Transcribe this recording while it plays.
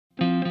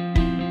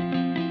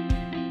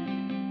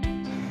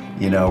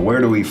You know, where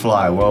do we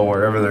fly? Well,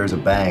 wherever there's a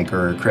bank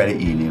or a credit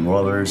union.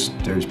 Well, there's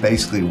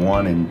basically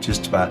one in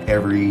just about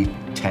every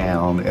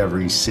town,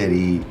 every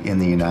city in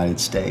the United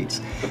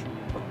States.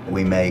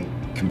 We make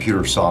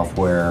computer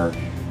software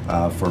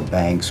for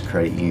banks,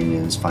 credit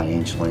unions,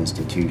 financial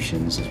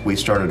institutions. We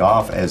started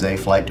off as a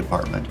flight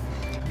department.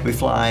 We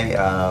fly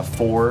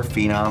 4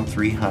 Phenom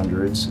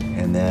 300s,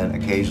 and then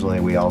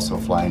occasionally we also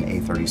fly an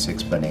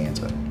A36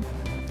 Bonanza.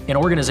 An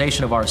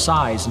organization of our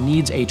size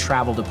needs a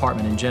travel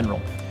department in general.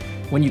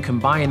 When you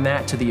combine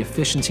that to the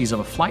efficiencies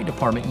of a flight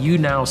department, you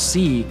now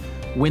see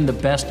when the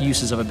best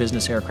uses of a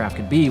business aircraft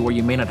could be, where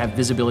you may not have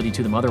visibility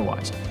to them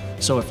otherwise.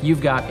 So if you've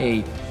got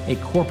a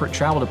corporate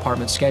travel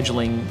department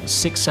scheduling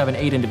 6, 7,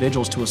 8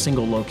 individuals to a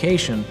single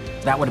location,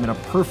 that would have been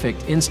a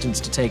perfect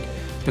instance to take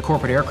the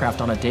corporate aircraft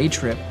on a day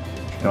trip.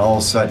 And all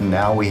of a sudden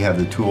now we have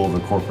the tool of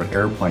the corporate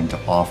airplane to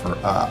offer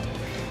up.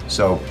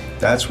 So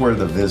that's where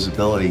the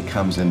visibility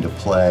comes into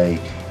play,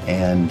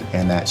 and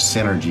that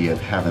synergy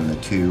of having the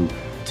two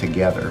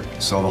together.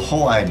 So the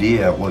whole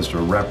idea was to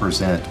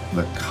represent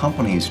the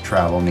company's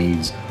travel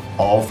needs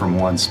all from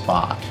one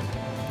spot.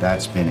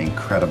 That's been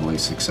incredibly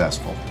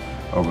successful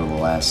over the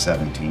last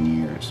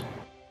 17 years.